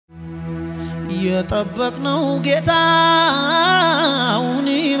የጠበቅነው ጌታ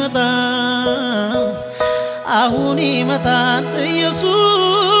አሁን ይመጣል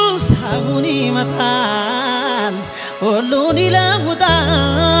ኢየሱስ አሁን ይመጣል ሁሉን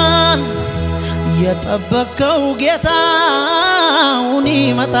ይለውጣል የጠበቅከው ጌታ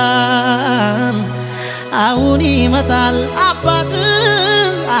አሁን ይመጣል አባት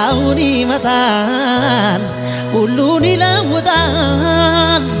አሁን ይመጣል ሁሉን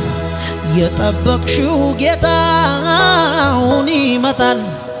ይለውጣል የጠበቅሽው ጌታ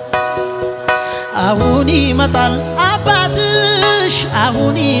አሁን ይመጣል አባትሽ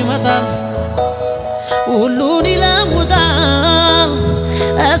አሁን ይመጣል ሁሉን ይለውጣል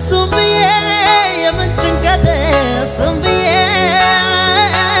እሱም ብዬ የምን ጭንቀት እሱም ብዬ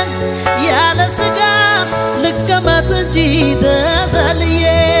ያለ ስጋት ልቀመጥ እንጂ ተሰልዬ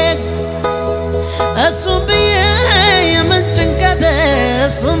እሱም ብዬ የምን ጭንቀት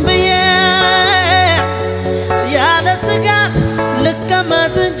እሱም ብዬ ያለ ስጋት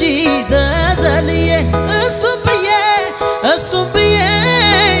ልቀመጥ እንጂ ተሰልዬ እሱም ብዬ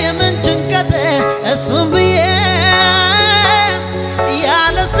የምን ጭንቀት እሱም ብዬ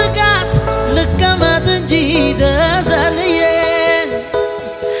ያለ ስጋት ልቀመጥ እንጂ ተሰልዬ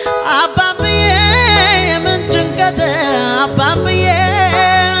አባም ብዬ የምን ጭንቀት አባም ብዬ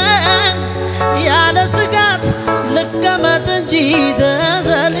ያለ ስጋት ልቀመጥ እንጂ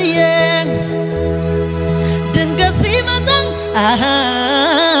ተሰልዬ ድንገት ሲመጣ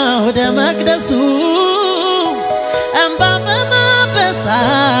ወደ መቅደሱ እንባ በማበሳ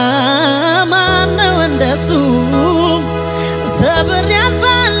ማነው እንደሱ ሰብር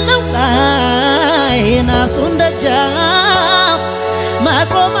ያልፋለው ናሱን ደጃፍ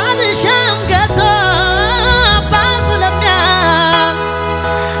መቆም አልሻም ገቶ አባ ስለሚያል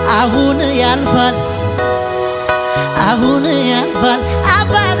አሁን ያልፋል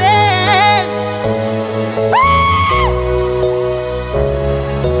አባቴ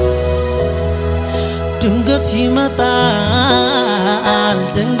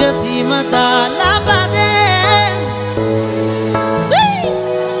ድንገት ይመጣል አባቴ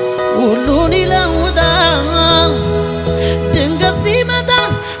ሁሉን ይለውጣል ድንገት ሲመጣ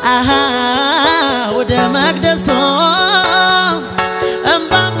ወደ መቅደሱ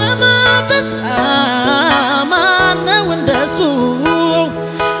እንባ በማበስ ማነው እንደሱ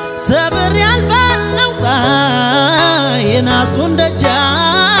ሰብር ያልፋለው የናሱን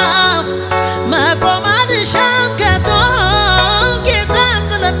ደጃፍ መቆም አልሻም ከቶ ጌታ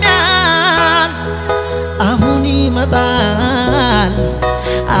ስለሚያልፍ አሁን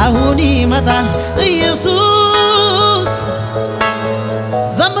ይመጣል ኢየሱስ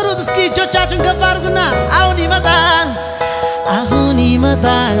ዘምሩት እስኪ እጆቻችሁን ከፍ አድርጉና አሁን ይመጣል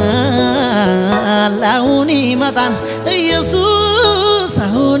ኢየሱስ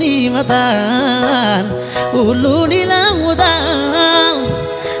አሁን ይመጣል ሁሉን ይለውጣል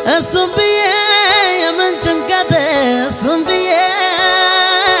እሱም ብዬ የምን ጭንቀት እሱም ብዬ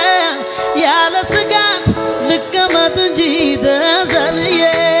ያለ ስጋት ልቀመጥ እንጂ ተሰልዬ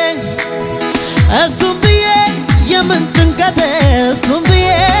እሱም ብዬ የምን ጭንቀት እሱም ብዬ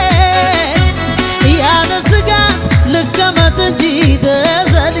ያለ ስጋት ልቀመጥ እንጂ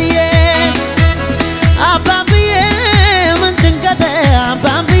ተሰልዬ አባም ብዬ የምን ጭንቀት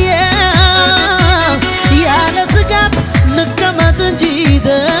አባም ብዬ ያለ ስጋት ልቀመጥ እንጂ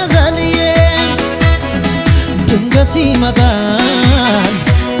ተሰልዬ ድንገት ይመጣል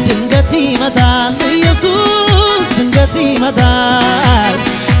ኢየሱስ ድንገት ይመጣል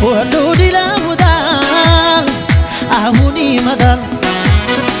ሁሉን ይለውጣል አሁን ይመጣል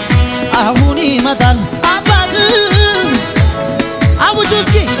አባት አውጁ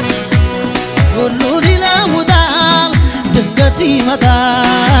እስኪ ሁሉን ይለውጣል ድንገት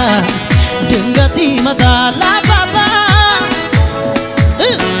ይመጣል አባባ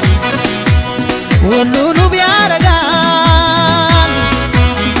ሁሉን ቢያረጋል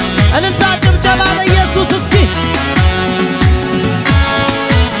እልልታ ጭብጨባ ለኢየሱስ እስኪ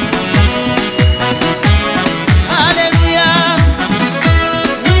ሃሌሉያ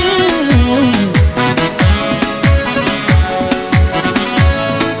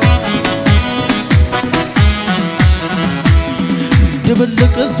ድብልቅ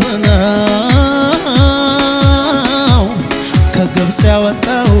ሕዝብ ነው ከግብፅ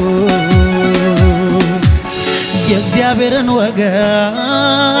ያወጣው የእግዚአብሔርን ወገን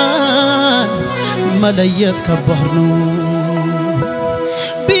መለየት ከባድ ነው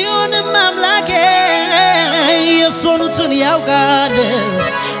ቢሆንም አምላኬ የሶኑትን ያውቃል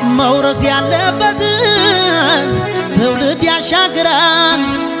መውረስ ያለበትን ትውልድ ያሻግራል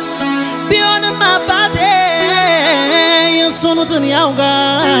ቢሆንም አባቴ የሶኑትን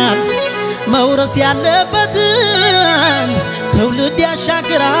ያውቃል መውረስ ያለበትን ትውልድ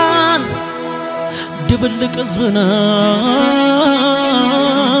ያሻግራል ድብልቅ ሕዝብ ነው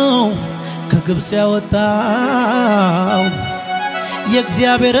ከግብጽ ያወጣው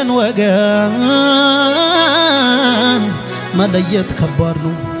የእግዚአብሔርን ወገን መለየት ከባድ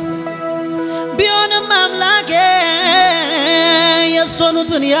ነው ቢሆንም አምላኬ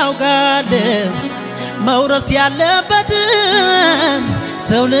የሶኑትን ያውቃል መውረስ ያለበትን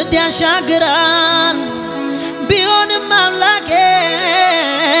ትውልድ ያሻግራል ቢሆንም አምላኬ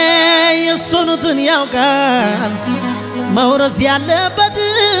የሶኑትን ያውቃል መውረስ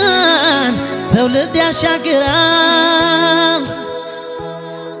ያለበትን ትውልድ ያሻግራል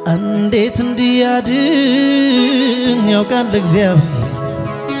እንዴት እንዲያድን ያውቃል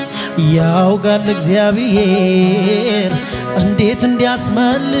እግዚአብሔር እንዴት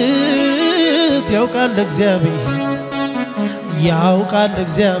እንዲያስመልጥ ያውቃል እግዚአብሔር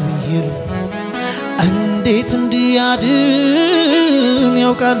እንዴት እንዲያድን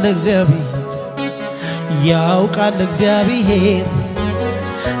ያውቃል እግዚአብሔር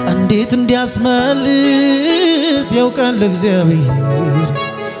እንዴት እንዲያስመልጥ ያውቃል እግዚአብሔር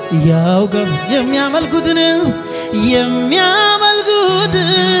ያውቃል የሚያመልኩትን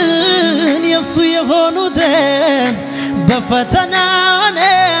የሱ የሆኑትን በፈተና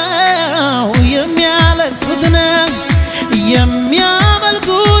ነው የሚያለቅሱትን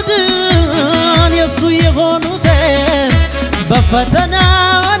የሚያመልኩትን የሱ የሆኑትን በፈተና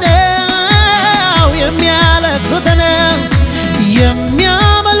ነው የሚያለቅሱትን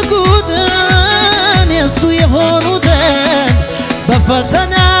የሚያመልኩትን የሱ የሆኑትን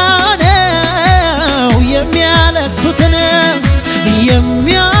በፈተና ነው የሚያለቅሱትን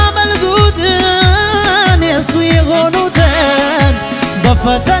የሚያመልኩትን የሱ የሆኑትን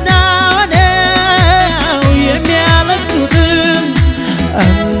በፈተና ነው የሚያለቅሱትን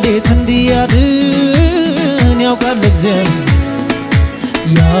እንዴት እንዲያድን ያውቃል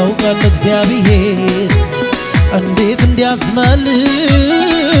እግዚአብሔር እንዴት እንዲያስመልጥ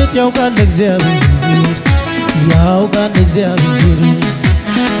ያውቃል እግዚአብሔር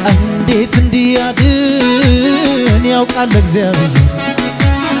እንዴት እንዲያድን ያውቃል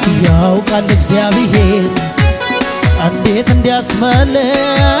እግዚአብሔር እንዴት እንዲያስመልጥ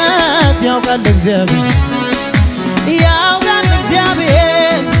ያውቃል እግዚአብሔር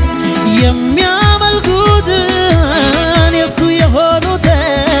የሚያመልኩትን የሱ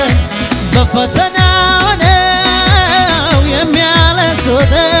የሆኑትን በፈተና ነው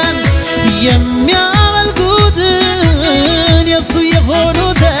የሚያለቅሱትን የሚያመልኩትን የሱ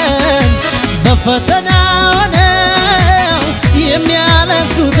የሆኑትን በፈተና ነው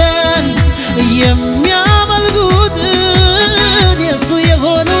የሚያለቅሱትን የሚያመልኩትን የሱ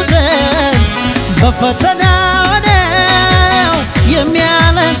የሆኑትን በፈተና ነው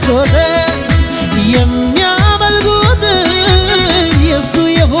የሚያለቅሱትን የሚያመልኩትን የሱ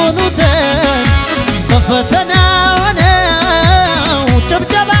የሆኑትን በፈተና ነው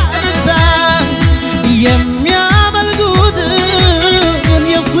ጨብጨባ እንዛን የሚያመልኩትን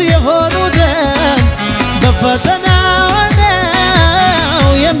የሱ የሆኑትን በፈተና ነው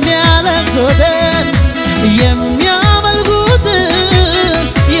የሚያለቅሱትን የሚያመልኩትን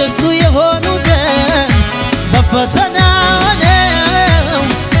የሱ የሆኑትን በፈተና ነው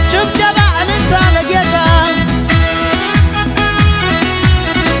ጨብጨባ እንዛን ለጌታ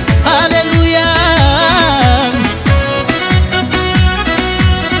ሃሌሉያ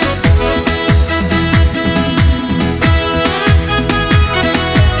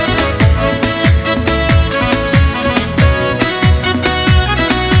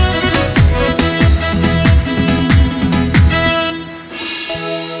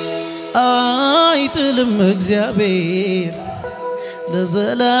አይጥልም እግዚአብሔር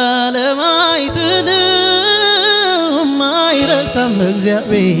ለዘላለም አይጥልም አይረሳም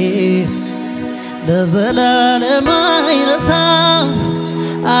እግዚአብሔር ለዘላለም አይረሳም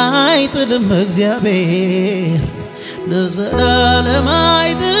አይጥልም እግዚአብሔር ለዘላለም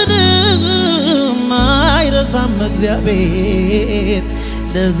አይጥልም አይረሳም እግዚአብሔር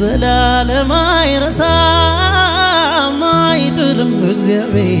ለዘላለም አይረሳም አይጥልም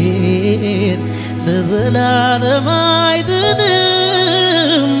እግዚአብሔር ለዘላለም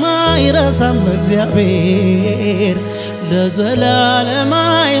አይጥልም አይረሳም እግዚአብሔር ለዘላለም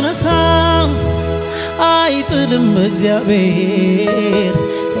አይረሳም አይጥልም እግዚአብሔር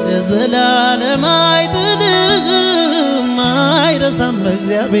ለዘላለም አይጥልም አይረሳም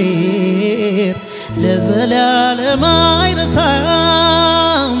እግዚአብሔር ለዘላለም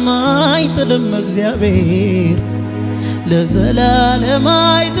አይረሳም አይጥልም እግዚአብሔር ለዘላለም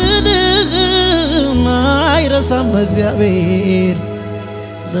አይጥልም አይረሳም እግዚአብሔር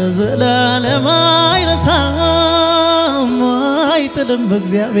ለዘላለም አይረሳም አይጥልም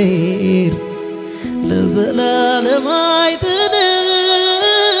እግዚአብሔር ለዘላለም አይጥልም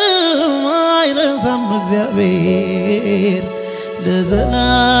አይረሳም እግዚአብሔር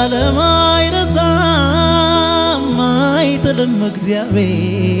ለዘላለም አይረሳም አይጥልም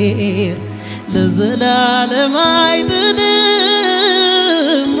እግዚአብሔር ለዘላለም አይጥልም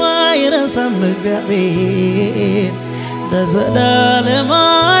አይረሳም እግዚአብሔር ለዘላለም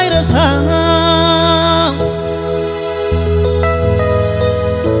አይረሳም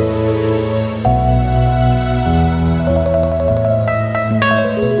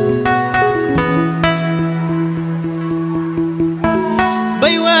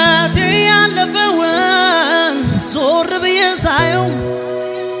በሕይወቴ ያለፈውን ዞር ብዬ ሳየው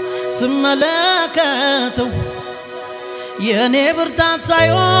ስመለከተው የኔ ብርታት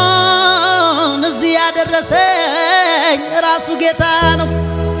ሳይሆን እዚህ ያደረሰኝ ራሱ ጌታ ነው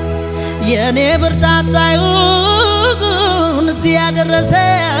የኔ ብርታት ሳይሆን እዚህ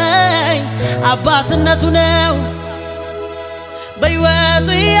ያደረሰኝ አባትነቱ ነው በሕይወቴ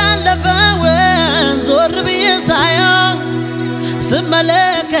ያለፈውን ዞር ብዬ ሳየው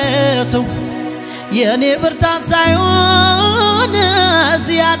ስመለከተው የኔ ብርታት ሳይሆን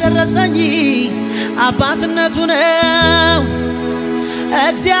እዚህ ያደረሰኝ አባትነቱ ነው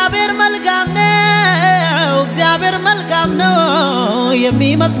እግዚአብሔር መልካም ነው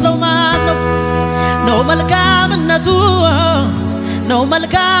የሚመስለው ማን ነው መልካምነቱ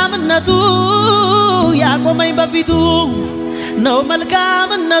ያቆመኝ በፊቱ ነው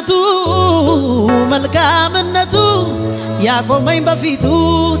መልካምነቱ ያቆመኝ በፊቱ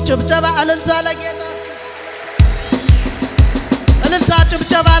ጭብጨባ እልልታ ለጌታ እልልታ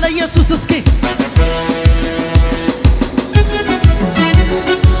ጭብጨባ ለኢየሱስ እስኪ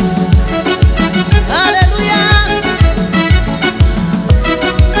ሃሌሉያ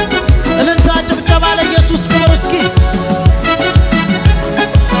እልልታ ጭብጨባ ለኢየሱስ ክብር እስኪ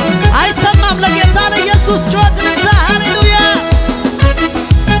አይሰማም ለጌታ ለኢየሱስ ጩኸት እልልታ ሃሌሉያ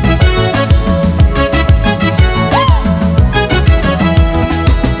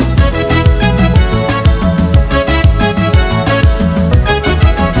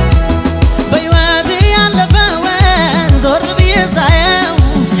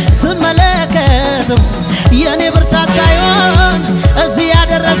የኔ ብርታት ሳይሆን እዚህ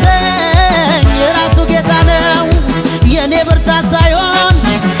ያደረሰኝ ራሱ ጌታ ነው የኔ ብርታት ሳይሆን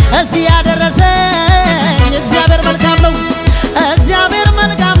እዚህ ያደረሰኝ እግዚአብሔር መልካም ነው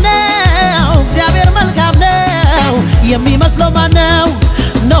የሚመስለው ማን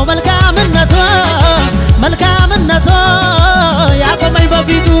ነው መልካምነቱ ያቆመኝ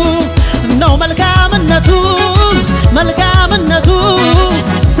በፊቱ ነው መልካምነቱ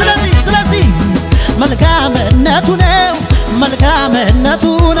ስለዚህ መልካምነቱ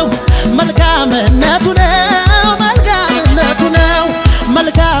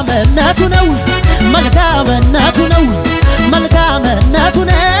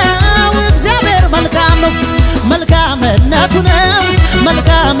ነው እግዚአብሔር መልካም ነው መልካምነቱ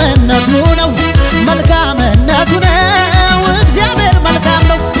ነው እግዚአብሔር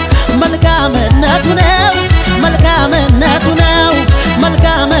መልካም ነው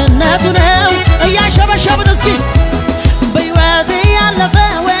መልካምነቱ ነው እያሸበሸብን እስኪ በሕይወቴ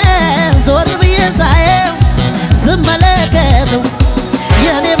ያለፈውን ዞር ብዬ ሳየው ስመለከተው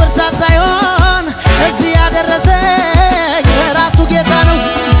የኔ ብርታት ሳይሆን እዚህ ያደረሰኝ ራሱ ጌታ ነው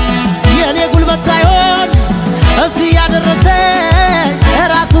የኔ ጉልበት ሳይሆን እዚህ ያደረሰኝ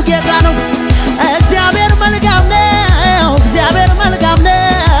ራሱ ጌታ ነው እግዚአብሔር መልካም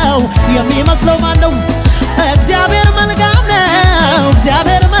ነው የሚመስለው ማን ነው እግዚአብሔር መልካም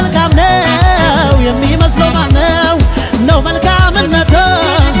ነው የሚመስለው ማን ነው መልካምነቱ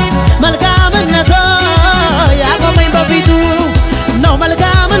ያቆመኝ በፊቱ ነው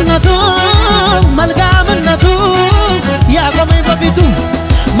መልካምነቱ ያቆመኝ በፊቱ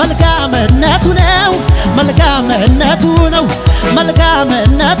መልካምነቱ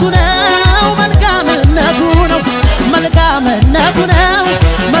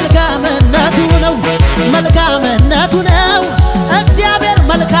ነው እግዚአብሔር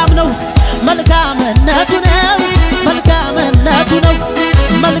መልካም ነው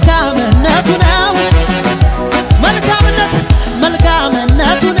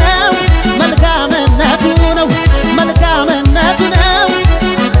መልካምነቱ ነው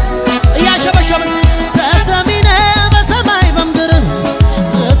እያሸበሸብን ተሰሚነ በሰማይ በምድር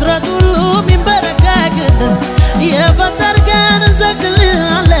ፍጥረት ሁሉ ሚንበረከክልን የፈጠርከን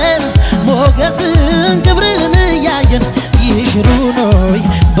እንሰግድልሃለን ሞገስን ክብርን እያየን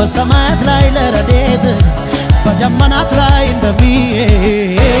በሰማያት ላይ ለረዴት በደመናት ላይ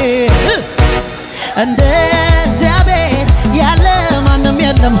እንደሚሄድ እንደ እግዚአብሔር ያለ ማንም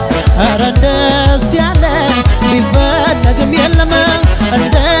የለም ኧረ እንደስ ያለ ቢፈለግም የለም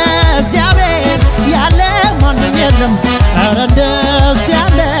እንደ እግዚአብሔር ያለ ማንም የለም ኧረ እንደስ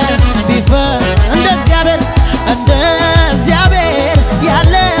ያለ እንደ እግዚአብሔር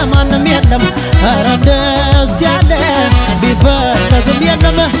ያለ ማንም የለም ኧረ እንደስ ያለ ቢፈለግም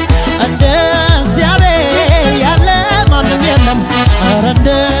የለም እንደ እግዚአብሔር ያለ ማንም የለም ኧረ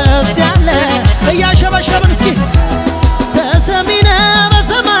እንደስ ያለ እያሸበሸብን እስኪ ተሰሚነ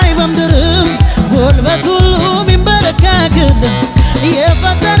በሰማይ በምድር ጉልበት ሁሉ ሚንበረከክልህ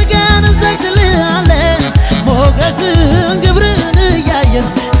የፈጠርከን እንሰግድልሃለን ሞገስን ግብርን እያየን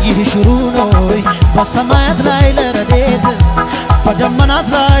ይህ ሽሩ ነው በሰማያት ላይ ለረዴት በደመናት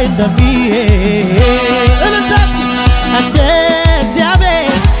ላይ እንደሚሄድ እልልታስኪ እንደ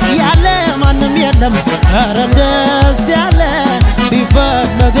እግዚአብሔር ያለ ማንም የለም ኧረ እንደስ ያለ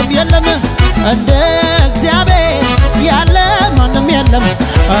ቢፈለግም የለም እንደ እግዚአብሔር ያለ ማንም የለም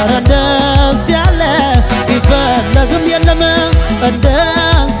ኧረ እንደስ ያለ ቢፈለግም የለም እንደ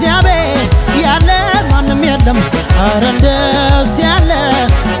እግዚአብሔር ያለ ማንም የለም ኧረ እንደስ ያለ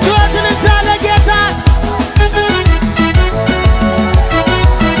ጩኸትን ታለ ጌታ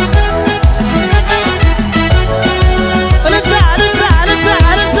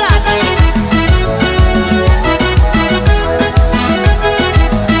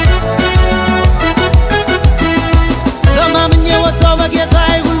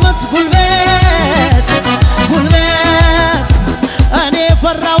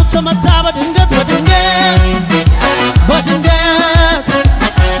ተመታ በድንገት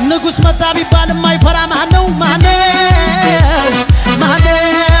ንጉስ መጣ ቢባል የማይፈራ ማነው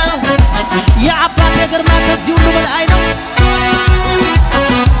የአባቴ ግርማ ከዚህ ሁሉ በላይ ነው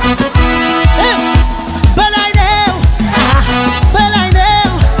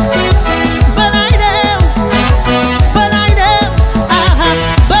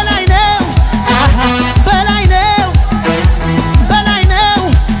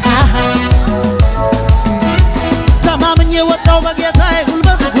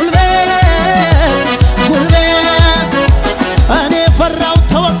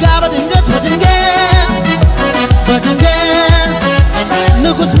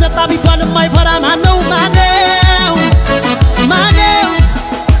ንጉስ መጣ ቢባል የማይፈራ ማነው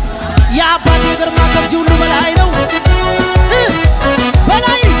የአባቴ ግርማ ከዚህ ሁሉ በላይ ነው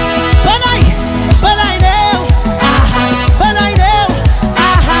በላይ ነው በላይ ነው በላይ ነው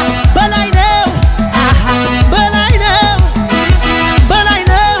በላይ ነው በላይ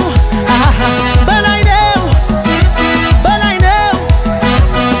ነው በላይ ነው በላይ ነው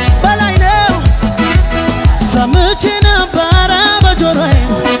በላይ ነው ሰምቼ ነበረ በጆሮዬ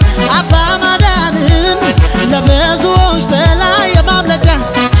አባ ማዳንን ለብዙዎች ተላይ የማምለጫ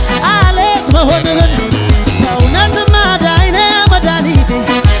አለት መሆንህን በእውነት ማዳይነ መድኃኒቴ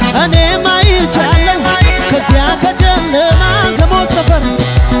እኔም አይቻለሁ ከዚያ ከጨለማ ከሞት ሰፈር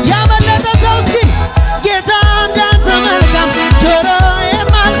ያመለጠ ሰው እስኪ ጌታ እንዳንተ መልካም ጆሮ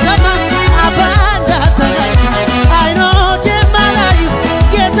የማልሰማ አባ እንዳንተ መልካም አይኖች የማላዩ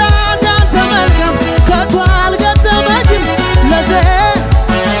ጌታ እንዳንተ መልካም ከቶ አልገጠመኝም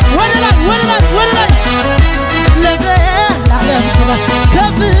ለዘላለም ክብር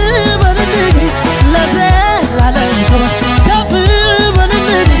ከፍ በልልኝ ለዘላለም ክብር ከፍ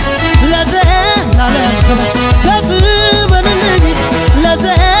በልልኝ ለዘላለም ክብር ከፍ በልልኝ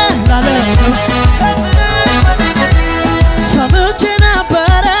ለዘላለም ክብር ሰምቼ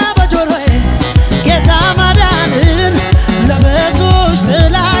ነበረ በጆሮዬ ጌታ ማዳንን ለብዙዎች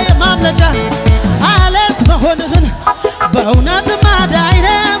ጥላ የማምለጫ አለት መሆንህን በእውነት ማዳይነ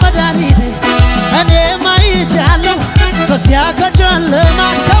መድኃኒቴ እኔም አይቻለሁ ከዚያ ከጨለማ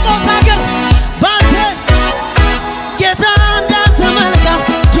ከሞት አገር ባንተ ጌታ እንዳንተ መልካም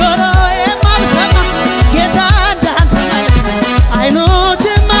ጆሮ የማልሰማ ጌታ እንዳንተ መልካም አይኖች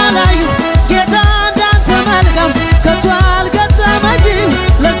የማላዩ ጌታ እንዳንተ መልካም ከቶ አልገጠመኝም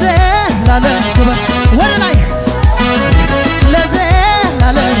ለዘላለም ክብር ወደ ላይ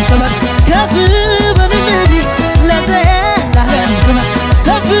ለዘላለም ክብር ከፍ በልልኝ ለዘላለም ክብር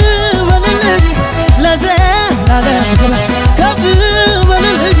ከፍ በልልኝ ለዘላለም ክብር ከፍ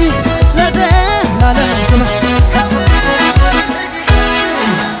በልልኝ ለዘላለም ክብር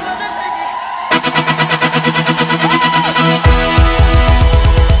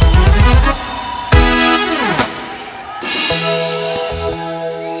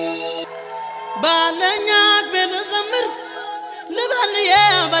ባለኛ አቅቤል ዘምር ልበል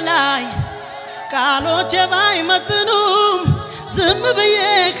የበላይ ቃሎቼ ባይመጥኑም ዝም ብዬ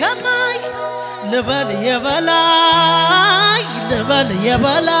ከማይ ልበል የበላይ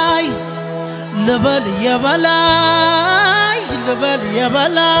ልበል የበላይ ልበል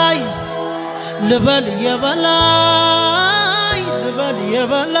የበላይ ልበል የበላይ ልበል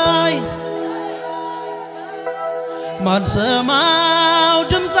የበላይ ማልሰማው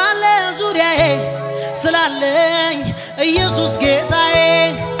ድምጽ አለ ዙሪያዬ ስላለኝ ኢየሱስ ጌታዬ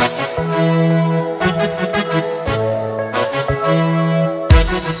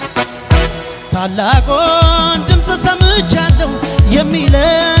ታላቁን ድምጽ ሰምቻለሁ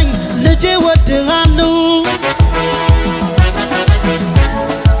የሚለኝ ልጄ ወድሃለሁ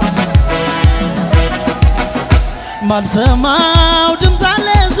ማልሰማው ድምጽ አለ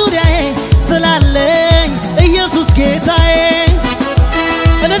ዙሪያዬ ስላለኝ ኢየሱስ ጌታዬ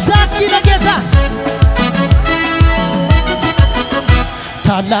እንታስኪ ለጌታ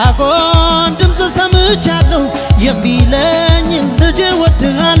ታላቁን ድምጽ ሰምቻለሁ የሚለኝ ልጄ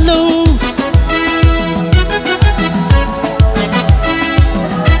ወድሃለሁ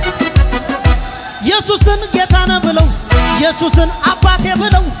ኢየሱስን ጌታ ነው ብለው ኢየሱስን አባቴ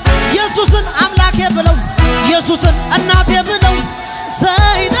ብለው ኢየሱስን አምላኬ ብለው ኢየሱስን እናቴ ብለው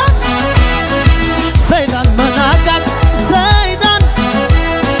ሰይጣን መናጋት ሰይጣን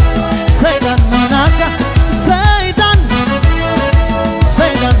መናጋት ሰይጣን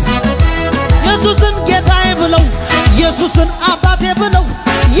ኢየሱስን ጌታዬ ብለው ኢየሱስን አባቴ ብለው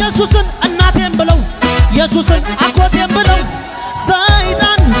ኢየሱስን እናቴም ብለው ኢየሱስን አጎቴም ብለው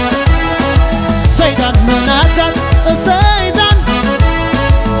ሰይጣን መናጋት ሰይጣን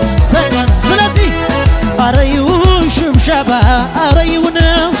ስለዚህ አረዩን ሽምሻባ አረዩን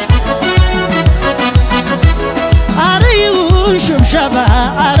ሽምሻባ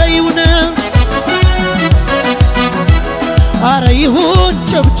አረዩን አረዩን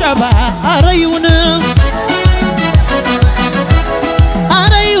ጭብጨባ አረዩን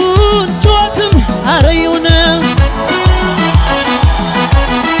አረዩን ጩኸትም አረዩን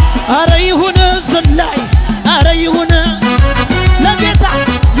አረዩን ዝላይ አረዩን ለጌታ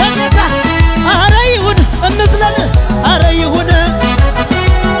አረዩን እንዝለል አረዩን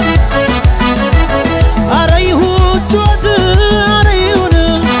አረዩን ጩኸት አረዩን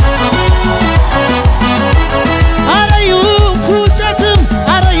አረዩን ፉጨትም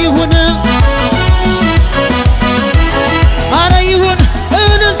አረዩን አረዩን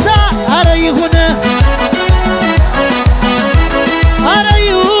እንሳ አረዩን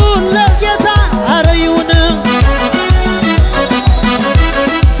አረዩን ለጌታ አረዩን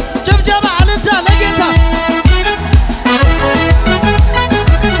ጭብጨባ አለዛ ለጌታ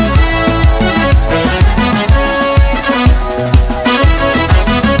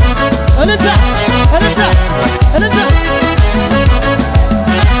እልልታ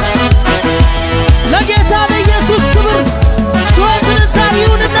ለጌታ ለኢየሱስ ክብር ጩኸትን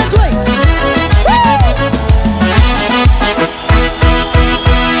ታሪውንነት ወይ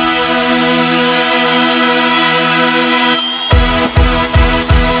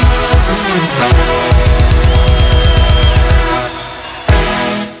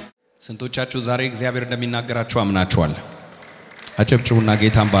ስንቶቻችሁ ዛሬ እግዚአብሔር እንደሚናገራችሁ አምናችኋል? አጨብጭቡና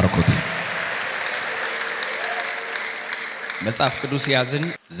ጌታን ባርኩት። መጽሐፍ ቅዱስ ያዝን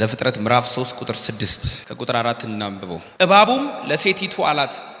ዘፍጥረት ምዕራፍ 3 ቁጥር 6 ከቁጥር 4 እናንብበው። እባቡም ለሴቲቱ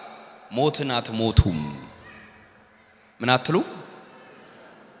አላት ሞትን አትሞቱም። ምን አትሉ?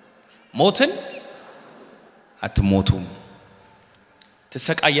 ሞትን አትሞቱም።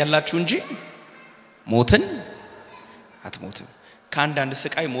 ትሰቃያላችሁ እንጂ ሞትን አትሞቱም። ከአንዳንድ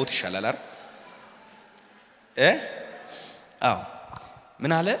ስቃይ ሞት ይሻላል አይደል? አዎ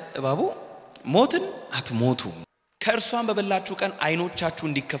ምን አለ እባቡ? ሞትን አትሞቱም። ከእርሷም በበላችሁ ቀን አይኖቻችሁ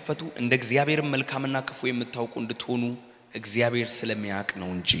እንዲከፈቱ እንደ እግዚአብሔር መልካምና ክፉ የምታውቁ እንድትሆኑ እግዚአብሔር ስለሚያውቅ ነው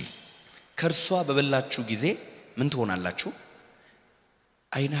እንጂ። ከእርሷ በበላችሁ ጊዜ ምን ትሆናላችሁ?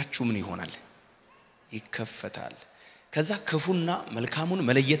 አይናችሁ ምን ይሆናል? ይከፈታል። ከዛ ክፉና መልካሙን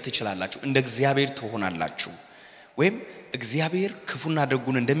መለየት ትችላላችሁ። እንደ እግዚአብሔር ትሆናላችሁ። ወይም እግዚአብሔር ክፉና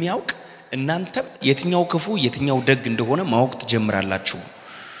ደጉን እንደሚያውቅ እናንተም የትኛው ክፉ የትኛው ደግ እንደሆነ ማወቅ ትጀምራላችሁ።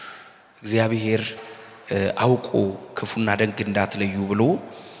 እግዚአብሔር አውቆ ክፉና ደግ እንዳትለዩ ብሎ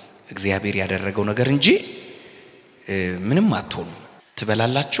እግዚአብሔር ያደረገው ነገር እንጂ ምንም አትሆኑ።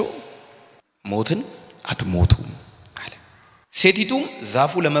 ትበላላችሁ ሞትን አትሞቱም አለ። ሴቲቱም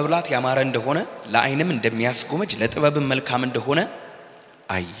ዛፉ ለመብላት ያማረ እንደሆነ ለዓይንም እንደሚያስጎመጅ ለጥበብም መልካም እንደሆነ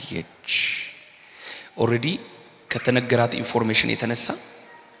አየች። ኦሬዲ ከተነገራት ኢንፎርሜሽን የተነሳ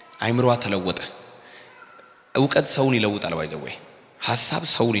አይምሮዋ ተለወጠ። ዕውቀት ሰውን ይለውጣል። ባይዘወይ ሐሳብ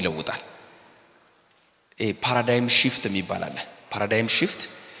ሰውን ይለውጣል። ፓራዳይም ሺፍት የሚባል ፓራዳይም ሺፍት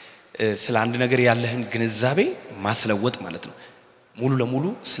ስለ አንድ ነገር ያለህን ግንዛቤ ማስለወጥ ማለት ነው። ሙሉ ለሙሉ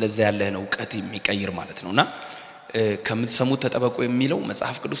ስለዛ ያለህን ዕውቀት የሚቀይር ማለት ነውና ከምትሰሙት ተጠበቁ የሚለው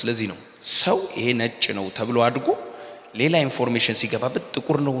መጽሐፍ ቅዱስ ለዚህ ነው ሰው ይሄ ነጭ ነው ተብሎ አድርጎ ሌላ ኢንፎርሜሽን ሲገባበት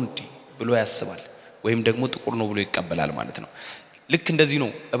ጥቁር ነው እንዴ ብሎ ያስባል ወይም ደግሞ ጥቁር ነው ብሎ ይቀበላል ማለት ነው ልክ እንደዚህ ነው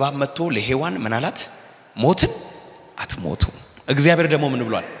እባብ መጥቶ ለሔዋን ምን አላት ሞትን አትሞቱ እግዚአብሔር ደግሞ ምን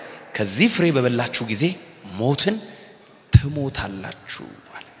ብሏል ከዚህ ፍሬ በበላችሁ ጊዜ ሞትን ትሞታላችሁ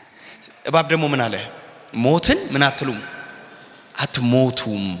አለ እባብ ደግሞ ምን አለ ሞትን ምን አትሉም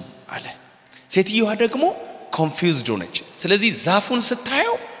አትሞቱም አለ ሴትየዋ ደግሞ ኮንፊውዝድ ሆነች ስለዚህ ዛፉን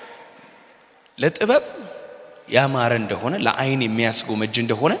ስታየው ለጥበብ ያማረ እንደሆነ ለአይን የሚያስጎመጅ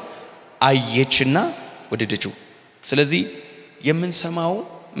እንደሆነ አየችና ወደደችው ስለዚህ የምንሰማው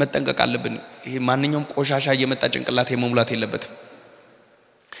መጠንቀቅ አለብን ይሄ ማንኛውም ቆሻሻ እየመጣ ጭንቅላቴ መሙላት የለበትም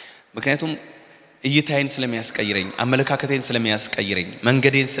ምክንያቱም እይታዬን ስለሚያስቀይረኝ አመለካከቴን ስለሚያስቀይረኝ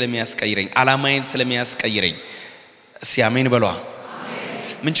መንገዴን ስለሚያስቀይረኝ አላማዬን ስለሚያስቀይረኝ ሲያሜን በሏ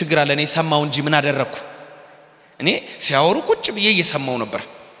ምን ችግር አለ እኔ ሰማው እንጂ ምን አደረኩ እኔ ሲያወሩ ቁጭ ብዬ እየሰማው ነበር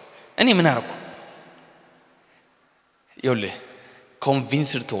እኔ ምን አደረኩ ይኸውልህ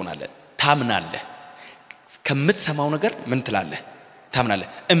ኮንቪንስድ ትሆናለህ ታምናለህ ከምትሰማው ነገር ምን ትላለህ ታምናለህ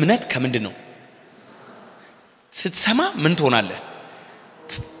እምነት ከምንድን ነው ስትሰማ ምን ትሆናለህ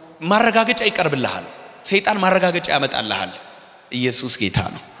ማረጋገጫ ይቀርብልሃል ሰይጣን ማረጋገጫ ያመጣልሃል ኢየሱስ ጌታ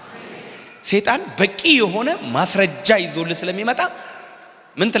ነው ሰይጣን በቂ የሆነ ማስረጃ ይዞልህ ስለሚመጣ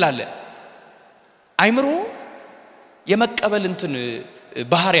ምን ትላለህ አይምሮ የመቀበል እንትን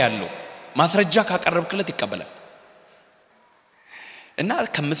ባህሪ ያለው ማስረጃ ካቀረብክለት ይቀበላል እና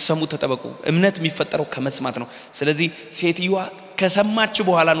ከምትሰሙ ተጠበቁ እምነት የሚፈጠረው ከመስማት ነው ስለዚህ ሴትየዋ ከሰማች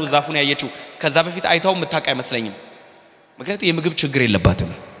በኋላ ነው ዛፉን ያየችው ከዛ በፊት አይታው መታቃ አይመስለኝም ምክንያቱም የምግብ ችግር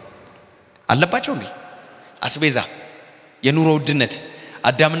የለባትም አለባቸው እንዴ አስቤዛ የኑሮ ውድነት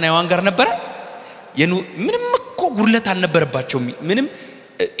አዳምና ሔዋን ጋር ነበር ምንም እኮ ጉድለት አልነበረባቸው ምንም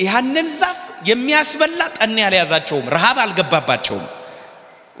ያንን ዛፍ የሚያስበላ ጠኔ ያለያዛቸው ረሃብ አልገባባቸው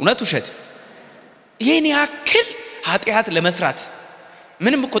እውነት ውሸት ይሄን ያክል ኃጢያት ለመስራት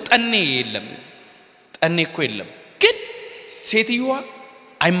ምንም እኮ ጠኔ የለም ጠኔ እኮ የለም ግን ሴትየዋ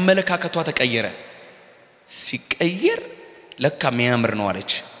አይመለካከቷ ተቀየረ ሲቀየር ለካ የሚያምር ነው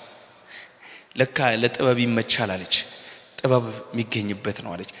አለች ለካ ለጥበብ ይመቻል አለች ጥበብ የሚገኝበት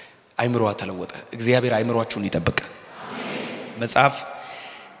ነው አለች አይምሮዋ ተለወጠ እግዚአብሔር አይምሮአችሁን ይጠብቅ መጽሐፍ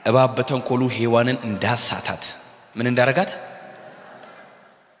እባብ በተንኮሉ ሔዋንን እንዳሳታት ምን እንዳረጋት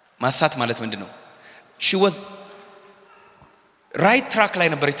ማሳት ማለት ምንድነው she was right track ላይ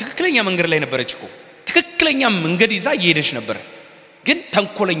ነበረች ትክክለኛ መንገድ ላይ ነበረች እኮ ትክክለኛ መንገድ ይዛ እየሄደች ነበር ግን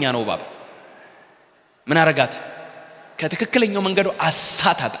ተንኮለኛ ነው እባብ ምን አረጋት ከትክክለኛው መንገዱ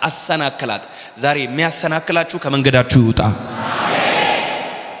አሳታት አሰናከላት ዛሬ የሚያሰናክላችሁ ከመንገዳችሁ ይውጣ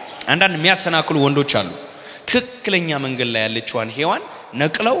አንዳንድ የሚያሰናክሉ ወንዶች አሉ ትክክለኛ መንገድ ላይ ያለችዋን ሔዋን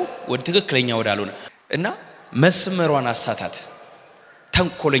ነቅለው ወደ ትክክለኛ ወዳልሆነ እና መስመሯን አሳታት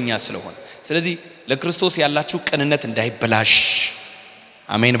ተንኮለኛ ስለሆነ ስለዚህ ለክርስቶስ ያላችሁ ቅንነት እንዳይበላሽ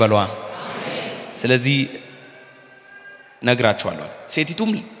አሜን በሏ ስለዚህ ነግራችኋለሁ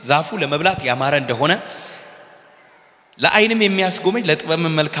ሴቲቱም ዛፉ ለመብላት ያማረ እንደሆነ ለአይንም የሚያስጎመጅ ለጥበብ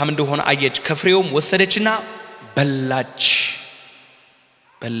መልካም እንደሆነ አየች ከፍሬውም ወሰደችና በላች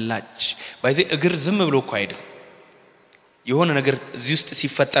ባይዜ እግር ዝም ብሎ እኮ አይደል የሆነ ነገር እዚህ ውስጥ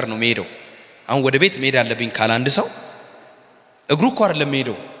ሲፈጠር ነው የሚሄደው አሁን ወደ ቤት መሄድ አለብኝ ካለ አንድ ሰው እግሩ እኮ አይደለም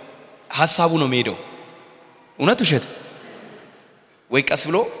የሚሄደው ሐሳቡ ነው የሚሄደው እውነት ውሸት ወይ ቀስ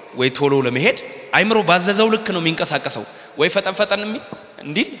ብሎ ወይ ቶሎ ለመሄድ አይምሮ ባዘዘው ልክ ነው የሚንቀሳቀሰው ወይ ፈጠን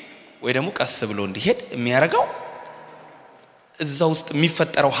እንዲል ወይ ደግሞ ቀስ ብሎ እንዲሄድ የሚያረጋው እዛ ውስጥ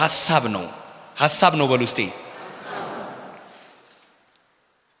የሚፈጠረው ሐሳብ ነው በሉስቴ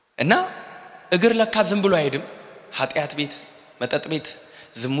እና እግር ለካ ዝም ብሎ አይሄድም ኃጢያት ቤት መጠጥ ቤት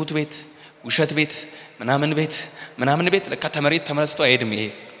ዝሙት ቤት ውሸት ቤት ምናምን ቤት ለካ ተመሬት ተመልስቶ አይሄድም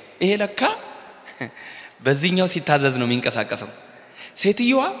ይሄ ለካ በዚህኛው ሲታዘዝ ነው የሚንቀሳቀሰው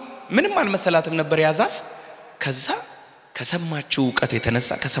ሴትየዋ ምንም አልመሰላትም ነበር ያዛፍ ከዛ ከሰማችው ዕውቀት የተነሳ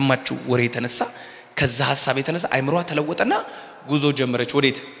ከሰማችው ወሬ የተነሳ ከዛ ሐሳብ የተነሳ አይምሮዋ ተለወጠና ጉዞ ጀመረች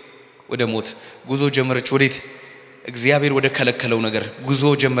ወዴት ወደ ሞት ጉዞ ጀመረች ወዴት እግዚአብሔር ወደ ከለከለው ነገር ጉዞ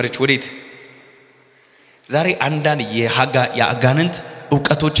ጀመረች ወዴት ዛሬ አንዳንድ የአጋንንት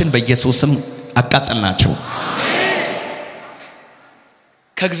ዕውቀቶችን በኢየሱስም አቃጠልናቸው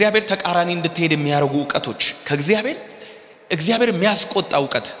ከእግዚአብሔር ተቃራኒ እንድትሄድ የሚያረጉ ዕውቀቶች እግዚአብሔር የሚያስቆጣ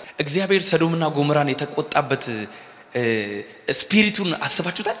ዕውቀት እግዚአብሔር ሰዶምና ጎሞራን የተቆጣበት ስፒሪቱን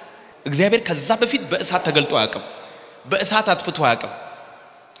አስባችሁታል እግዚአብሔር ከዛ በፊት በእሳት ተገልጦ ያቀም በእሳት አጥፍቶ ያቀም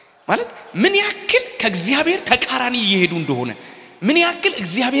ማለት ምን ያክል ከእግዚአብሔር ተቃራኒ እየሄዱ እንደሆነ ምን ያክል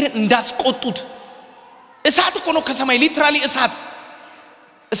እግዚአብሔርን እንዳስቆጡት እሳት እኮ ነው ከሰማይ ሊትራሊ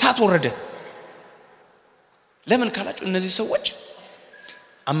እሳት ወረደ ለምን ካላችሁ እነዚህ ሰዎች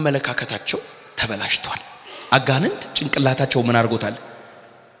አመለካከታቸው ተበላሽቷል አጋንንት ጭንቅላታቸው ምን አርጎታል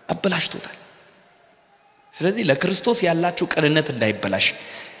አበላሽቶታል ስለዚህ ለክርስቶስ ያላችሁ ቅንነት እንዳይበላሽ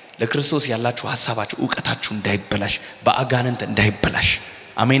ለክርስቶስ ያላችሁ ሐሳባችሁ ዕውቀታችሁ እንዳይበላሽ በአጋንንት እንዳይበላሽ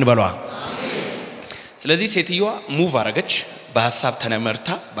አሜን በሏ አሜን ስለዚህ ሴትየዋ ሙቭ አረገች በሐሳብ ተነመርታ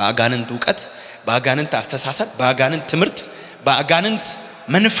በአጋንንት ዕውቀት በአጋንንት አስተሳሰብ በአጋንንት ትምርት በአጋንንት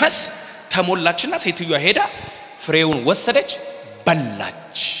መንፈስ ተሞላችና ሴትየዋ ሄዳ ፍሬውን ወሰደች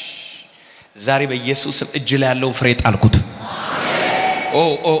በላች ዛሬ በኢየሱስ እጅ ላይ ያለው ፍሬ ጣልኩት አሜን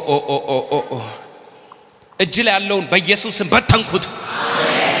ኦ እጅ ላይ ያለው በኢየሱስ በተንኩት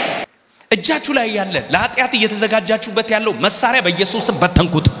አሜን እጃችሁ ላይ ያለ ለኃጢአት እየተዘጋጃችሁበት ያለው መሳሪያ በኢየሱስ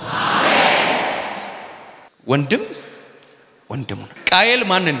በተንኩት አሜን ወንድሙን ቃየል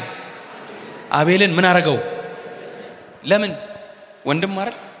ማንን አቤልን ምን አረገው ለምን ወንድም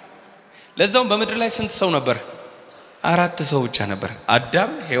አይደል ለዛው በመድር ላይ ስንት ሰው ነበር 4 ሰው ብቻ ነበር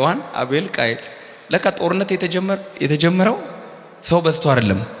አዳም ሔዋን አቤል ቃየል ለካ ጦርነት የተጀመረው ሰው በዝቶ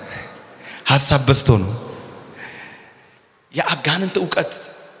አይደለም ሐሳብ በዝቶ ነው የአጋንንት ዕውቀት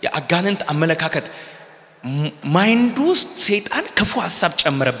የአጋንንት አመለካከት ማይንዱ ሰይጣን ክፉ ሐሳብ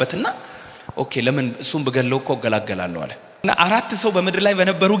ጨመረበትና ኦኬ ለምን እሱን በገለው እኮ ገላገላለሁ አለ እና 4 ሰው በመድር ላይ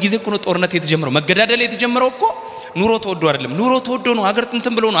በነበሩ ጊዜ እኮ ነው ጦርነት የተጀመረው መገዳደል የተጀመረው እኮ ኑሮ ተወዶ አይደለም ኑሮ ተወዶ ነው ሀገር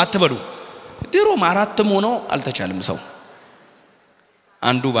እንትን ብሎ ነው አትበሉ ድሮም 4 ሆኖ አልተቻለም ሰው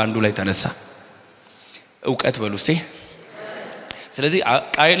አንዱ ባንዱ ላይ ተነሳ ዕውቀት በሉስቴ ስለዚህ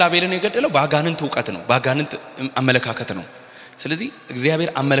ቃየል አቤልን የገደለው በአጋንንት ዕውቀት ነው በአጋንንት አመለካከት ነው ስለዚህ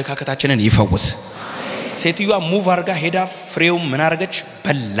እግዚአብሔር አመለካከታችንን ይፈውስ አሜን ሴትየዋ ሙቭ አርጋ ሄዳ ፍሬው ምን አረገች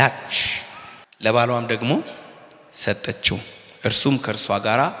በላች ለባሏም ደግሞ ሰጠችው እርሱም ከርሷ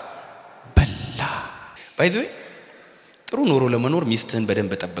ጋራ በላ ባይዘይ ጥሩ ኑሮ ለመኖር ሚስትህን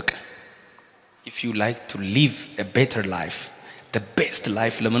በደንብ ጠብቅ if you like to live a better life the best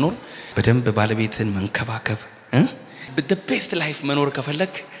life ለመኖር በደንብ ባለቤትህን መንከባከብ the best life መኖር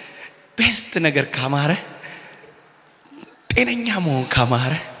ከፈለክ best ነገር ካማረ ጤነኛ መሆን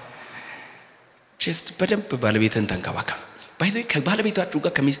ካማረ just በደንብ ባለቤትህን ተንከባከብ ባይዘይ ከባለቤታችሁ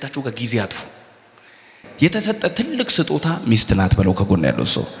ጋር ከሚስታችሁ ጋር ጊዜ አጥፉ የተሰጠ ትልቅ ስጦታ ሚስት ናት በለው ከጎን ያለው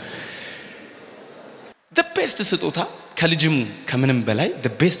ሰው the best ስጦታ ከልጅም ከምንም በላይ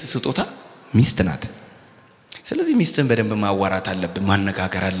the best ስጦታ ሚስት ናት ስለዚህ ሚስትን በደንብ ማዋራት አለብህ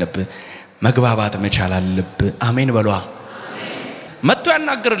ማነጋገር አለብህ መግባባት መቻል አለብህ አሜን በሏ አሜን መጥቶ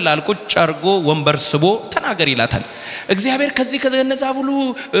ያናገርላል ቁጭ አርጎ ወንበር ስቦ ተናገር ይላታል እግዚአብሔር ከዚህ ከነዛ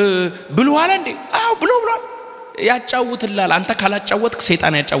ብሉ አለ እንዴ አው ብሏል ያጫውትላል አንተ ካላጫወትክ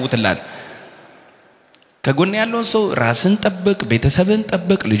ሰይጣን ያጫውትላል ከጎን ያለውን ሰው ራስን ጠብቅ ቤተሰብን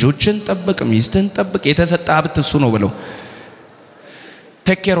ጠብቅ ልጆችን ጠብቅ ሚስትን ጠብቅ የተሰጠ ሀብት እሱ ነው ብለው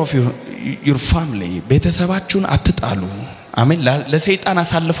take care of your family ቤተሰባችሁን አትጣሉ አሜን ለሰይጣን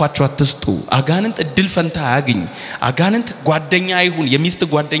አሳልፋችሁ አትስጡ አጋንንት እድል ፈንታ ያግኝ አጋንንት ጓደኛ ይሁን የሚስት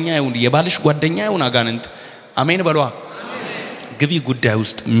ጓደኛ ይሁን የባልሽ ጓደኛ ይሁን አጋንንት አሜን በሏ አሜን ግቢ ጉዳይ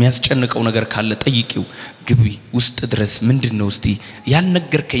ውስጥ የሚያስጨንቀው ነገር ካለ ጠይቂው ግቢ ውስጥ ድረስ ምንድነው እስቲ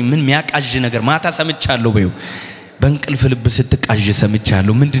ያልነገርከኝ ምን ሚያቃዥ ነገር ማታ ሰምቻለሁ በዩ በእንቅልፍ ልብ ስትቃዥ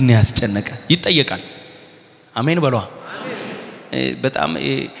ሰምቻለሁ ምንድነው ያስጨነቀ ይጠየቃል አሜን በሏ በጣም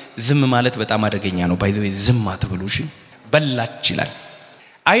ዝም ማለት በጣም አደገኛ ነው ባይዘው ዝም አትበሉ እሺ በላች ይላል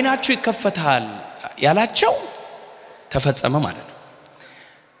አይናችሁ ይከፈታል ያላቸው ተፈጸመ ማለት ነው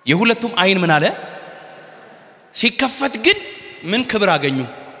የሁለቱም አይን ምን አለ ሲከፈት ግን ምን ክብር አገኙ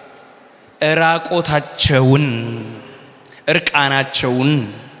ራቆታቸውን እርቃናቸውን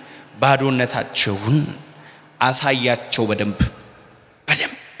ባዶነታቸውን አሳያቸው በደንብ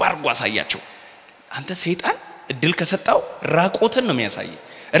አርጎ አሳያቸው አንተ ሰይጣን እድል ከሰጣው ራቆትን ነው የሚያሳይ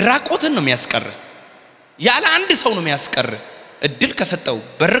ራቆትን ነው የሚያስቀር ያለ አንድ ሰው ነው የሚያስቀር እድል ከሰጣው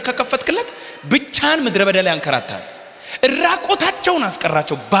በር ከከፈትክለት ብቻን ምድረ በዳ ላይ አንከራታል ራቆታቸውን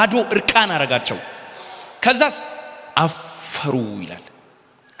አስቀራቸው ባዶ እርቃን አረጋቸው ከዛስ አፈሩ ይላል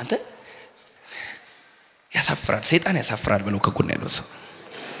አንተ ያሳፍራል ሰይጣን ያሳፍራል ብለው ከጎን ያለው ሰው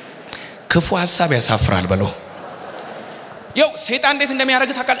ክፉ ሐሳብ ያሳፍራል ብለው ያው ሰይጣን እንዴት እንደሚያረግ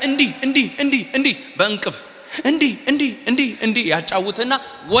ታውቃል እንዲህ በእንቅብ እንዲህ ያጫውትና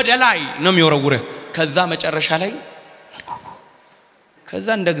ወደ ላይ ነው የሚወረውረ ከዛ መጨረሻ ላይ ከዛ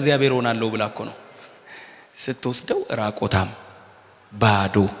እንደ እግዚአብሔር ሆናለሁ ብላኮ ነው ስትወስደው ራቆታም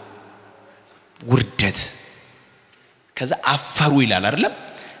ባዶ ውርደት ከዛ አፈሩ ይላል አይደለም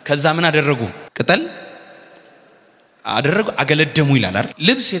ከዛ ምን አደረጉ ቅጠል አደረጉ አገለደሙ ይላል አይደል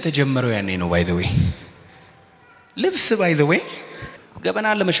ልብስ የተጀመረው ያኔ ነው ባይ ዘ ዌይ ልብስ ባይ ዘ ዌይ ገበና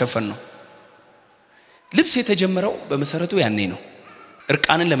ለመሸፈን ነው ልብስ የተጀመረው በመሰረቱ ያኔ ነው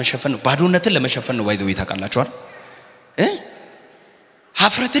እርቃንን ለመሸፈን ነው ባዶነትን ለመሸፈን ነው ባይዘው ይታቃላችኋል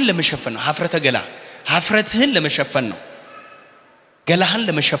ሀፍረትን ለመሸፈን ነው ሀፍረተ ገላ ሀፍረትህን ለመሸፈን ነው ገላህን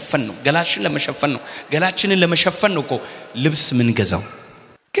ለመሸፈን ነው ገላሽን ለመሸፈን ነው ገላችንን ለመሸፈን ነው እኮ ልብስ ምን ገዛው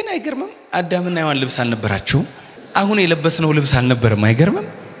ግን አይገርምም አዳምና ሔዋን ልብስ አልነበራቸው አሁን የለበስነው ልብስ አልነበረም አይገርምም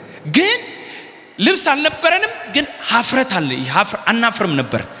ግን ልብስ አልነበረንም ግን ሀፍረት አለ አናፍርም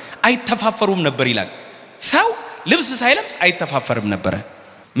ነበር አይተፋፈሩም ነበር ይላል ሰው ልብስ ሳይለብስ አይተፋፈርም ነበር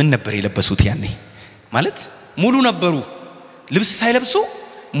ምን ነበር የለበሱት ያኔ ማለት ሙሉ ነበሩ ልብስ ሳይለብሱ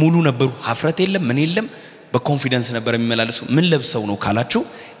ሙሉ ነበሩ ሀፍረት የለም ምን የለም በኮንፊደንስ ነበር የሚመላለሱ ምን ለብሰው ነው ካላችሁ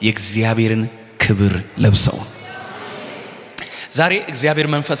የእግዚአብሔርን ክብር ለብሰው ዛሬ እግዚአብሔር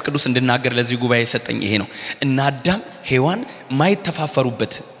መንፈስ ቅዱስ እንድናገር ለዚህ ጉባኤ ሰጠኝ ይሄ ነው እና አዳም ሔዋን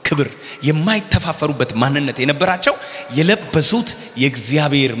ማይተፋፈሩበት ክብር የማይተፋፈሩበት ማንነት የነበራቸው የለበሱት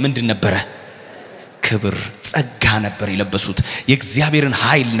የእግዚአብሔር ምንድን ነበረ ክብር ጸጋ ነበር የለበሱት የእግዚአብሔርን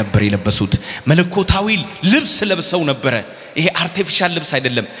ኃይል ነበር የለበሱት መለኮታዊ ልብስ ለብሰው ነበር ይሄ አርቲፊሻል ልብስ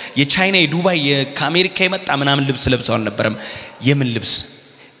አይደለም የቻይና የዱባይ የአሜሪካ የመጣ ምናምን ልብስ ለብሰው አልነበረም የምን ልብስ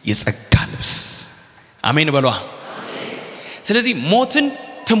የጸጋ ልብስ አሜን በሏ ስለዚህ ሞትን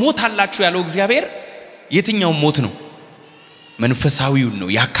ትሞታላችሁ ያለው እግዚአብሔር የትኛው ሞት ነው መንፈሳዊው ነው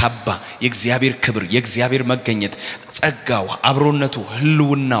ያካባ የእግዚአብሔር ክብር የእግዚአብሔር መገኘት ጸጋው አብሮነቱ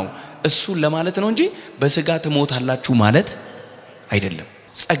ህልውናው እሱ ለማለት ነው እንጂ በስጋ ትሞታላችሁ ማለት አይደለም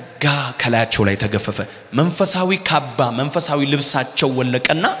ጸጋ ከላያቸው ላይ ተገፈፈ መንፈሳዊ ካባ መንፈሳዊ ልብሳቸው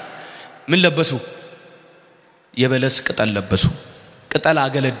ወለቀና ምን ለበሱ የበለስ ቅጠል ለበሱ ቅጠል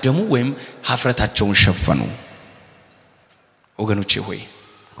አገለደሙ ወይም ሀፍረታቸውን ሸፈኑ ወገኖቼ ሆይ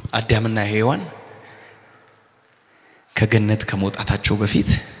አዳምና ሔዋን ከገነት ከመውጣታቸው በፊት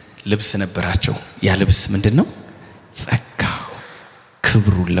ልብስ ነበራቸው ያ ልብስ ምንድነው ጸጋው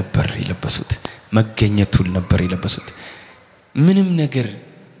ክብሩን ነበር የለበሱት መገኘቱን ነበር የለበሱት ምንም ነገር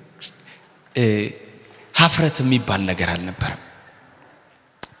ሀፍረት የሚባል ነገር አልነበረም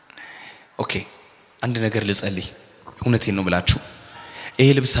ኦኬ አንድ ነገር ልጸልይ እውነቴን ነው ብላችሁ ይሄ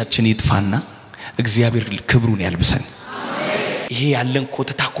ልብሳችን ይጥፋና እግዚአብሔር ክብሩን ያልብሰን ይሄ ያለን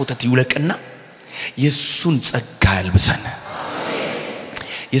ኮተታ ይውለቅና የሱን ጸጋ ያልብሰን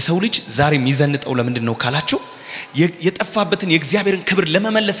የሰው ልጅ ዛሬ የሚዘንጠው ለምንድን ነው ካላችሁ የጠፋበትን የእግዚአብሔርን ክብር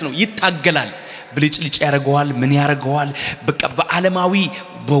ለመመለስ ነው ይታገላል ብልጭልጭ ያረጋዋል ምን ያረጋዋል በቃ በዓለማዊ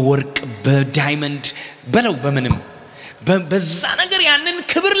በወርቅ በዳይመንድ በለው በምንም በዛ ነገር ያንን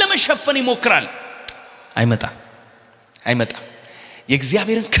ክብር ለመሸፈን ይሞክራል አይመጣ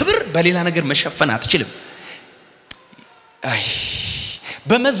የእግዚአብሔርን ክብር በሌላ ነገር መሸፈን አትችልም አይ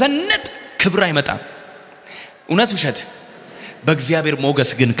በመዘነጥ ክብር አይመጣም እውነት ውሸት በእግዚአብሔር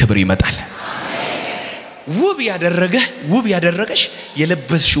ሞገስ ግን ክብር ይመጣል ውብ ያደረገሽ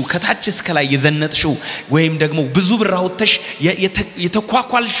የለበስሽው ከታች እስከ ላይ የዘነጥሽው ወይም ደግሞ ብዙ ብር አውጥተሽ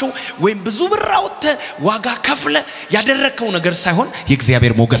የተኳኳልሽው ወይም ብዙ ብር አውጥተ ዋጋ ከፍለ ያደረከው ነገር ሳይሆን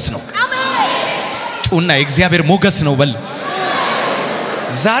የእግዚአብሔር ሞገስ ነው ጩና የእግዚአብሔር ሞገስ ነው በል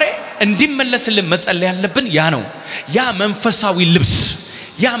ዛሬ እንዲመለስልን መጸለይ ያለብን ያ ነው ያ መንፈሳዊ ልብስ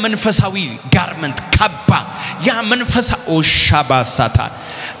ያ መንፈሳዊ ጋርመንት ካባ ያ መንፈሳዊ ኦሻባሳታ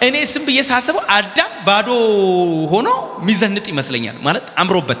እኔ ስም በየሳሰበው አዳም ባዶ ሆኖ ሚዘንጥ ይመስለኛል ማለት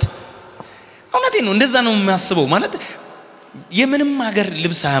አምሮበት እውነቴ ነው እንደዛ ነው የሚያስበው ማለት የምንም ሀገር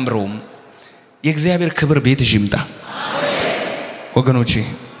ልብስ አያምረውም የእግዚአብሔር ክብር ቤትሽ ይምጣ ወገኖቼ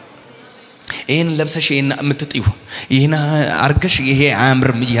ይሄን ለብሰሽ ይሄን የምትጥዩ ይሄን አርገሽ ይሄ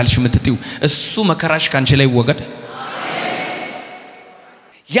አያምርም ይያልሽ የምትጥዩ እሱ መከራሽ ካንቺ ላይ ወገድ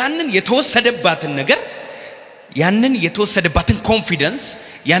ያንን የተወሰደባትን ነገር ያንን የተወሰደባትን ኮንፊደንስ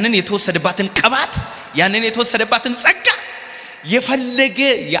ያንን የተወሰደባትን ቅባት ያንን የተወሰደባትን ጸጋ የፈለገ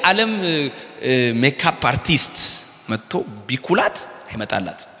የዓለም ሜካፕ አርቲስት መጥቶ ቢኩላት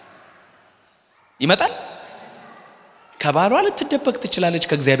አይመጣላት ይመጣል ከባሏ ልትደበቅ ትችላለች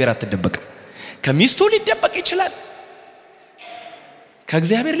ከእግዚአብሔር አትደበቅም ከሚስቱ ሊደበቅ ይችላል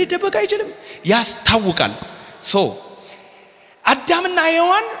ከእግዚአብሔር ሊደበቅ አይችልም ያስታውቃል አዳምና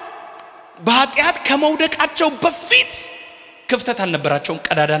ሔዋን በኃጢአት ከመውደቃቸው በፊት ክፍተት አልነበራቸውም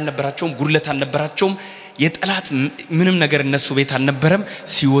ቀዳዳ አልነበራቸውም ጉድለት አልነበራቸውም የጠላት ምንም ነገር እነሱ ቤት አልነበረም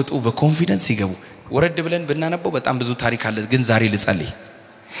ሲወጡ በኮንፊደንስ ይገቡ ወረድ ብለን ብናነበው በጣም ብዙ ታሪክ አለ ግን ዛሬ ልጸልይ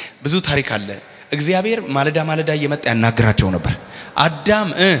ብዙ ታሪክ አለ እግዚአብሔር ማለዳ እየመጣ ያናግራቸው ነበር አዳም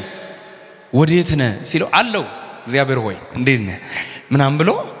ወዴት ነህ ሲለው አለው እግዚአብሔር ሆይ እንዴት ነህ ምናም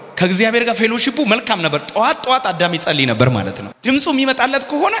ብሎ ከእግዚአብሔር ጋር ፌሎሺፑ መልካም ነበር ጧት አዳም ይጸልይ ነበር ማለት ነው ድምጹ የሚመጣለት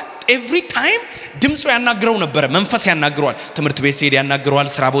ከሆነ ኤቭሪ ታይም ድምጹ ያናግረው ነበር መንፈስ ያናግረዋል ትምርት ቤት ሲሄድ ያናግረዋል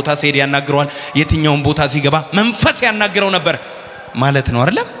ስራ ቦታ ሲሄድ ያናግረዋል የትኛውን ቦታ ሲገባ መንፈስ ያናግረው ነበር ማለት ነው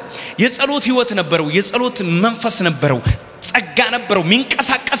አይደል የጸሎት ህይወት ነበረው የጸሎት መንፈስ ነበረው ጸጋ ነበረው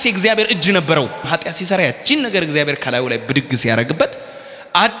ሚንቀሳቀስ የእግዚአብሔር እጅ ነበረው ኃጢያት ሲሰራ ያቺን ነገር እግዚአብሔር ከላዩ ላይ ብድግ ሲያረግበት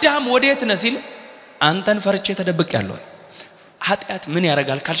አዳም ወዴት ነህ ሲል አንተን ፈርቼ ተደብቄያለሁ ኃጢያት ምን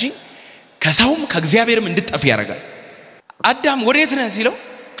ያረጋል ካልሽኝ ከሰውም ከእግዚአብሔርም እንድትጠፊ ያረጋል አዳም ወዴት ነህ ሲለው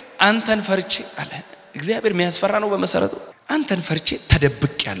አንተን ፈርቼ አለ እግዚአብሔር የሚያስፈራ ነው በመሰረቱ አንተን ፈርቼ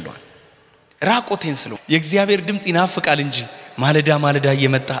ተደብቄያለሁ ራቆቴን ስለው የእግዚአብሔር ድምጽ ይናፍቃል እንጂ ማለዳ ማለዳ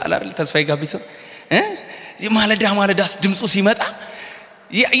እየመጣ አላል ተስፋዬ ጋቢሶ ማለዳ ማለዳስ ድምጹ ሲመጣ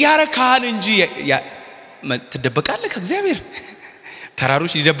ያረካል እንጂ ተደብቃለህ ከእግዚአብሔር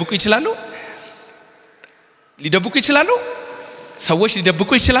ተራሮች ሊደብቁ ይችላሉ ሰዎች ሊደብቁ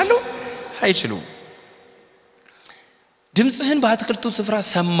ይችላሉ አይችሉም ድምጽህን በአትክልቱ ስፍራ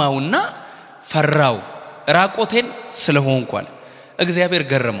ሰማውና ፈራው ራቆቴን ስለሆንኩ አለ እግዚአብሔር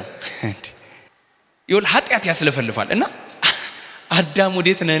ገረመው ይሁን ኃጢያት ያስለፈልፋል እና አዳም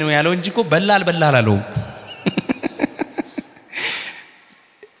ወዴት ነህ ነው ያለው እንጂ እኮ በላል አላለው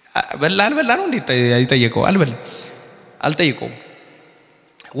በላል ነው እንዴ ይጠየቀው አልጠየቀው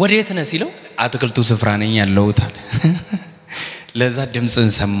ወዴት ነህ ሲለው አትክልቱ ስፍራ ነኝ ያለሁት አለ ለዛ ድምጽን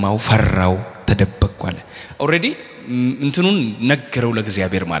ሰማው ፈራው ተደበቅኩ አለ ኦሬዲ እንትኑን ነገረው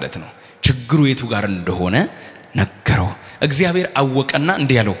ለእግዚአብሔር ማለት ነው ችግሩ የቱ ጋር እንደሆነ ነገረው እግዚአብሔር አወቀና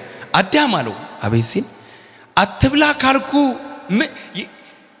እንዲህ ያለው አዳም አለው አቤት ሲል አትብላ ካልኩ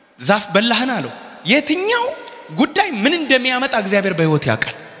ዛፍ በላህና አለው የትኛው ጉዳይ ምን እንደሚያመጣ እግዚአብሔር በህይወት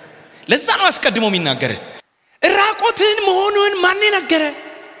ያውቃል ለዛ ነው አስቀድሞ የሚናገር ራቆትን መሆኑን ማን ነገረ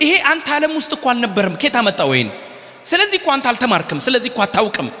ይሄ አንተ ዓለም ውስጥ እኮ አልነበረም ከታ መጣ ወይን ስለዚህ እኮ አንተ አልተማርክም ስለዚህ እኮ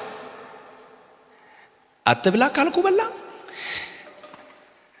አታውቅም አትብላ ካልኩ በላ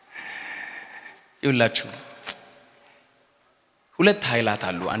ይውላችሁ ሁለት ኃይላት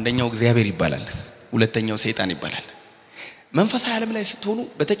አሉ አንደኛው እግዚአብሔር ይባላል ሁለተኛው ሰይጣን ይባላል መንፈሳዊ ዓለም ላይ ስትሆኑ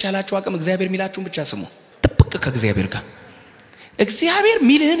በተቻላችሁ አቅም እግዚአብሔር ሚላችሁን ብቻ ስሙ ጥብቅ ከእግዚአብሔር ጋር እግዚአብሔር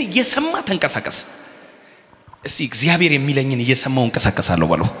ሚልህን እየሰማ ተንቀሳቀስ እስቲ እግዚአብሔር የሚለኝን እየሰማው እንቀሳቀሳለሁ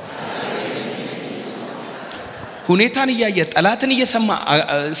ባለው ሁኔታን እያየ ጠላትን እየሰማ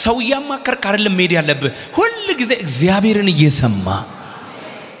ሰው ያማከርክ አይደለም ሜዲ ያለብህ ሁሉ ጊዜ እግዚአብሔርን እየሰማ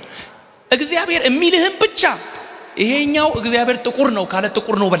እግዚአብሔር የሚልህን ብቻ ይሄኛው እግዚአብሔር ጥቁር ነው ካለ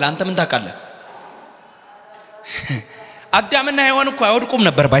ጥቁር ነው በላ አንተ ምን ታውቃለህ አዳምና ሔዋን እኮ አይወድቁም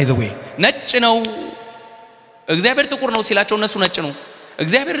ነበር ባይ ዘ ዌይ ነጭ ነው እግዚአብሔር ጥቁር ነው ሲላቸው እነሱ ነጭ ነው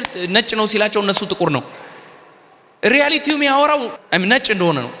እግዚአብሔር ነጭ ነው ሲላቸው እነሱ ጥቁር ነው ሪያሊቲው የሚያወራው ነጭ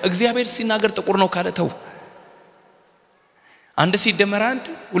እንደሆነ ነው እግዚአብሔር ሲናገር ጥቁር ነው ካለ ተው አንድ ሲደመር አንድ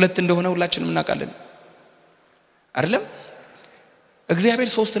ሁለት እንደሆነ ሁላችንም እናውቃለን አይደለም እግዚአብሔር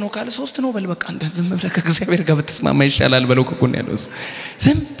ሶስት ነው ካለ ሶስት ነው በል በቃ አንተ ዝም ብለህ ከእግዚአብሔር ጋር ብትስማማ ይሻላል በለው ከጎን ያለው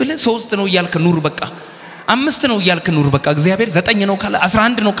ዝም ብለህ ሶስት ነው እያልክ ኑር በቃ አምስት ነው እያልክ ኑር በቃ እግዚአብሔር 9 ነው ካለ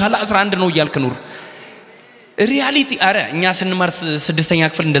 11 ነው ካለ 11 ነው እያልክ ኑር ሪያሊቲ አረ እኛ ስንማር 6ኛ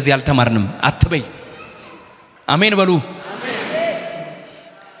ክፍል እንደዚህ አልተማርንም አትበይ አሜን በሉ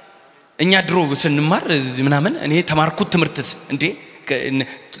እኛ ድሮ ስንማር ምናምን እኔ ተማርኩት ትምርትስ እንዴ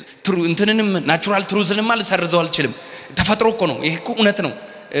እንትንንም ናቹራል ትሩዝንም አልሰርዘው አልችልም ተፈጥሮ እኮ ነው ይሄ እኮ እውነት ነው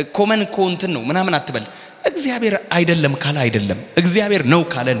ኮመን እኮ እንትን ነው ምናምን አትበል እግዚአብሔር አይደለም ካለ አይደለም እግዚአብሔር ነው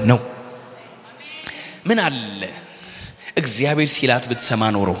ካለ ነው ምን አለ እግዚአብሔር ሲላት ብትሰማ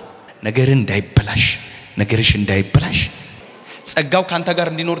ኖሮ ነገርሽ እንዳይበላሽ ጸጋው ካንተ ጋር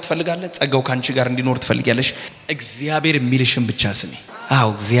እንዲኖር ትፈልጋለህ ጸጋው ካንቺ ጋር እንዲኖር ትፈልጊያለሽ እግዚአብሔር የሚልሽን ብቻ ስሚ አው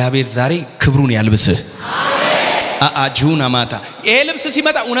እግዚአብሔር ዛሬ ክብሩን ያልብስህ አሜን አጁና ማታ ይሄ ልብስ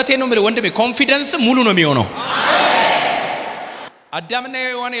ሲመጣ እውነቴን ነው ማለት ወንድሜ ኮንፊደንስ ሙሉ ነው የሚሆነው አዳምና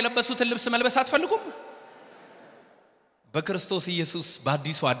ሔዋን የለበሱትን ልብስ መልበስ አትፈልጉም በክርስቶስ ኢየሱስ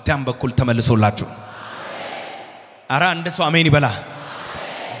በአዲሱ አዳም በኩል ተመልሶላችሁ አራ እንደሱ አሜን ይበላ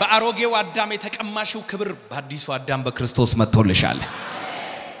በአሮጌው አዳም የተቀማሽው ክብር በአዲሱ አዳም በክርስቶስ መጥቶልሻል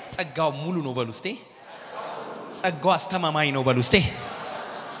ጸጋው ሙሉ ነው በሉስቴ ጸጋው አስተማማኝ ነው በሉስቴ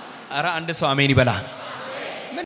አራ እንደሱ አሜን ይበላ